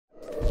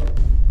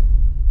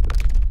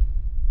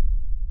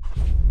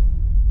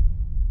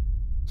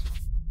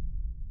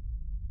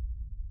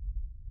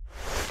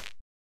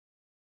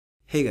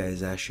Hey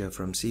guys, Ash here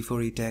from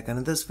C4E Tech, and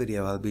in this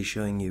video I'll be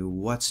showing you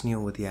what's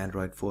new with the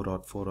Android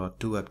 4.4.2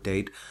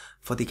 update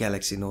for the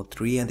Galaxy Note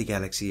 3 and the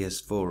Galaxy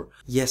S4.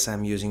 Yes,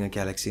 I'm using a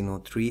Galaxy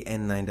Note 3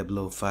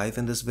 N9005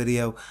 in this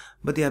video,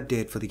 but the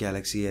update for the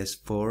Galaxy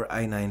S4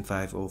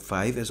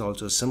 I9505 is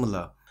also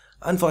similar.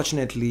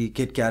 Unfortunately,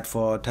 KitKat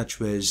for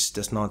TouchWiz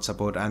does not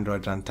support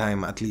Android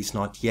runtime, at least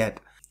not yet.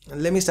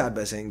 Let me start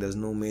by saying there's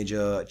no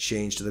major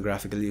change to the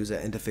graphical user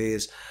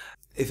interface.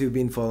 If you've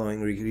been following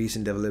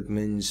recent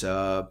developments,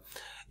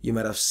 you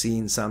might have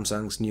seen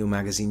Samsung's new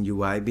magazine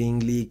UI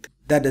being leaked.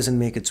 That doesn't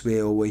make its way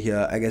over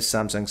here. I guess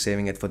Samsung's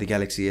saving it for the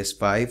Galaxy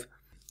S5.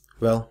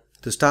 Well,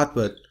 to start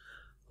with,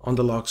 on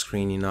the lock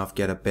screen you now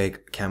get a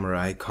big camera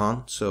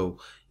icon, so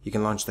you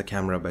can launch the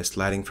camera by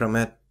sliding from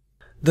it.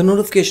 The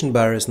notification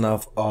bar is now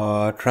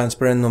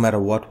transparent no matter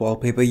what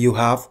wallpaper you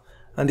have,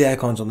 and the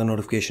icons on the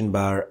notification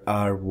bar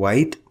are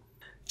white.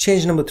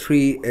 Change number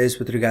 3 is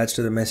with regards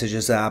to the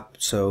Messages app.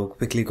 So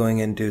quickly going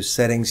into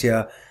settings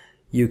here,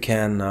 you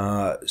can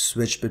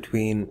switch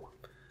between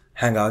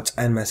Hangouts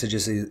and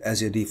Messages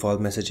as your default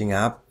messaging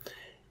app.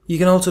 You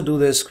can also do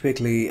this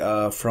quickly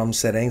from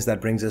settings.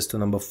 That brings us to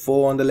number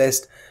 4 on the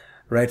list.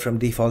 Right from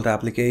default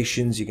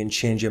applications, you can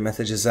change your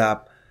Messages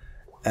app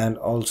and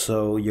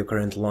also your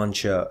current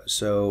launcher.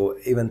 So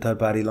even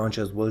third-party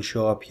launchers will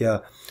show up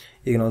here.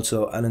 You can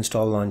also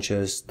uninstall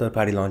launchers,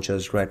 third-party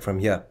launchers right from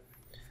here.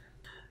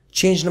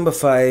 Change number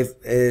 5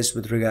 is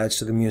with regards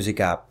to the music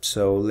app.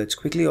 So let's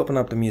quickly open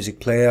up the music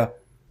player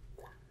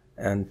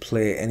and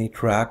play any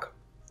track.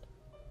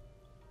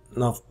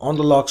 Now on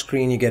the lock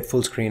screen you get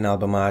full screen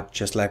album art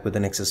just like with the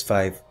Nexus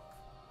 5.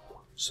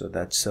 So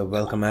that's a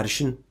welcome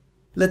addition.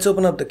 Let's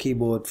open up the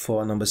keyboard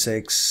for number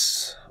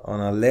 6 on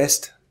our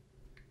list.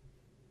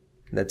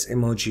 That's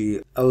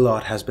emoji. A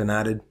lot has been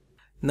added.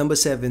 Number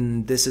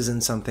 7, this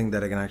isn't something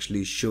that I can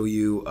actually show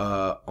you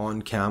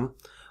on cam.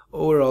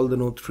 Overall, the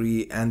Note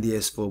 3 and the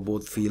S4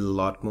 both feel a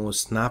lot more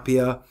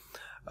snappier.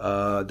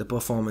 The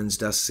performance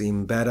does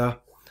seem better.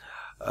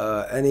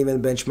 And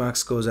even benchmark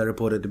scores are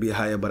reported to be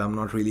higher, but I'm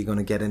not really going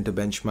to get into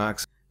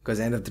benchmarks because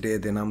at the end of the day,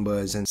 they're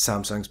numbers and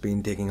Samsung's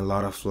been taking a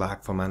lot of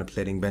flack for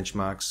manipulating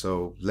benchmarks.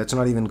 So let's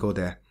not even go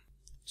there.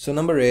 So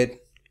number 8,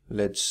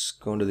 let's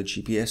go into the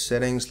GPS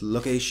settings,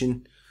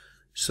 location.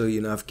 So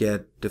you now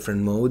get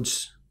different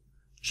modes.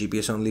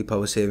 GPS only,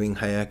 power saving,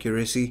 high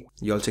accuracy.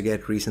 You also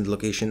get recent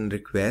location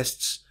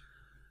requests.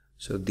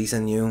 So these are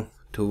new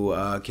to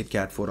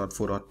KitKat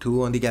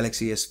 4.4.2 on the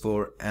Galaxy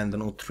S4 and the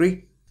Note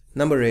 3.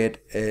 Number 8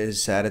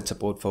 is added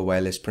support for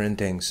wireless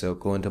printing. So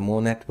go into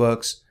more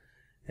networks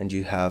and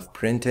you have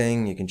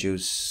printing. You can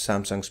choose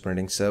Samsung's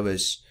printing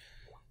service.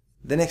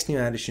 The next new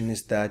addition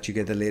is that you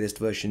get the latest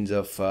versions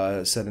of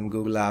certain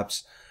Google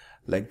apps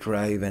like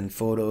Drive and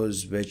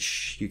Photos,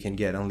 which you can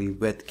get only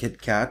with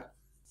KitKat.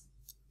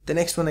 The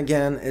next one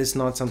again is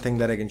not something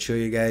that I can show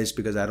you guys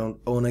because I don't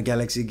own a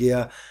Galaxy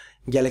Gear.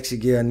 Galaxy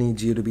Gear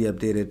needs you to be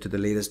updated to the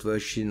latest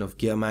version of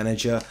Gear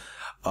Manager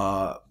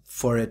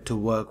for it to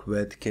work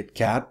with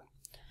KitKat.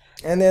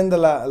 And then the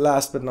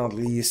last but not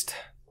least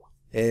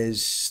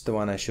is the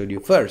one I showed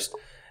you first.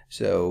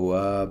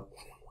 So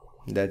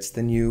that's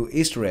the new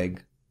Easter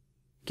egg,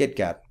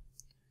 KitKat.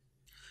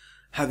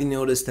 Have you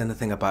noticed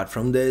anything apart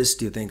from this?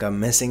 Do you think I'm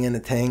missing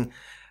anything?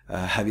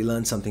 Have you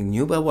learned something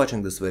new by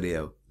watching this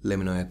video? Let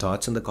me know your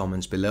thoughts in the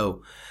comments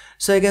below.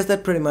 So I guess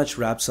that pretty much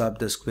wraps up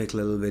this quick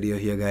little video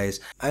here, guys.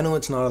 I know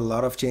it's not a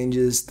lot of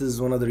changes. This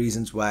is one of the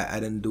reasons why I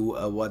didn't do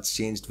a what's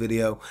changed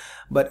video.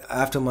 But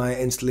after my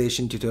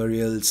installation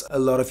tutorials, a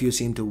lot of you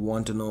seem to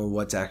want to know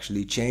what's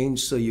actually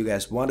changed. So you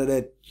guys wanted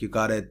it, you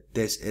got it.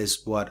 This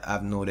is what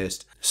I've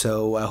noticed.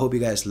 So I hope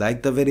you guys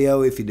liked the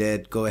video. If you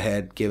did, go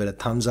ahead, give it a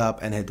thumbs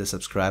up and hit the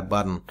subscribe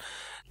button.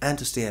 And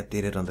to stay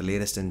updated on the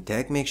latest in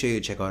tech, make sure you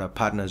check out our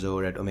partners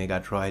over at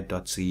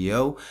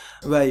omegadroid.co,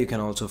 where you can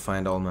also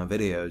find all my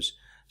videos.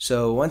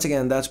 So once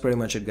again, that's pretty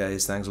much it,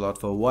 guys. Thanks a lot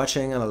for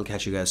watching, and I'll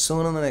catch you guys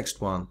soon on the next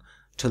one.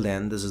 Till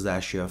then, this is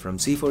Ash here from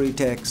C4E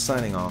Tech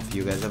signing off.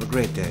 You guys have a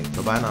great day.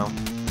 Bye bye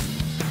now.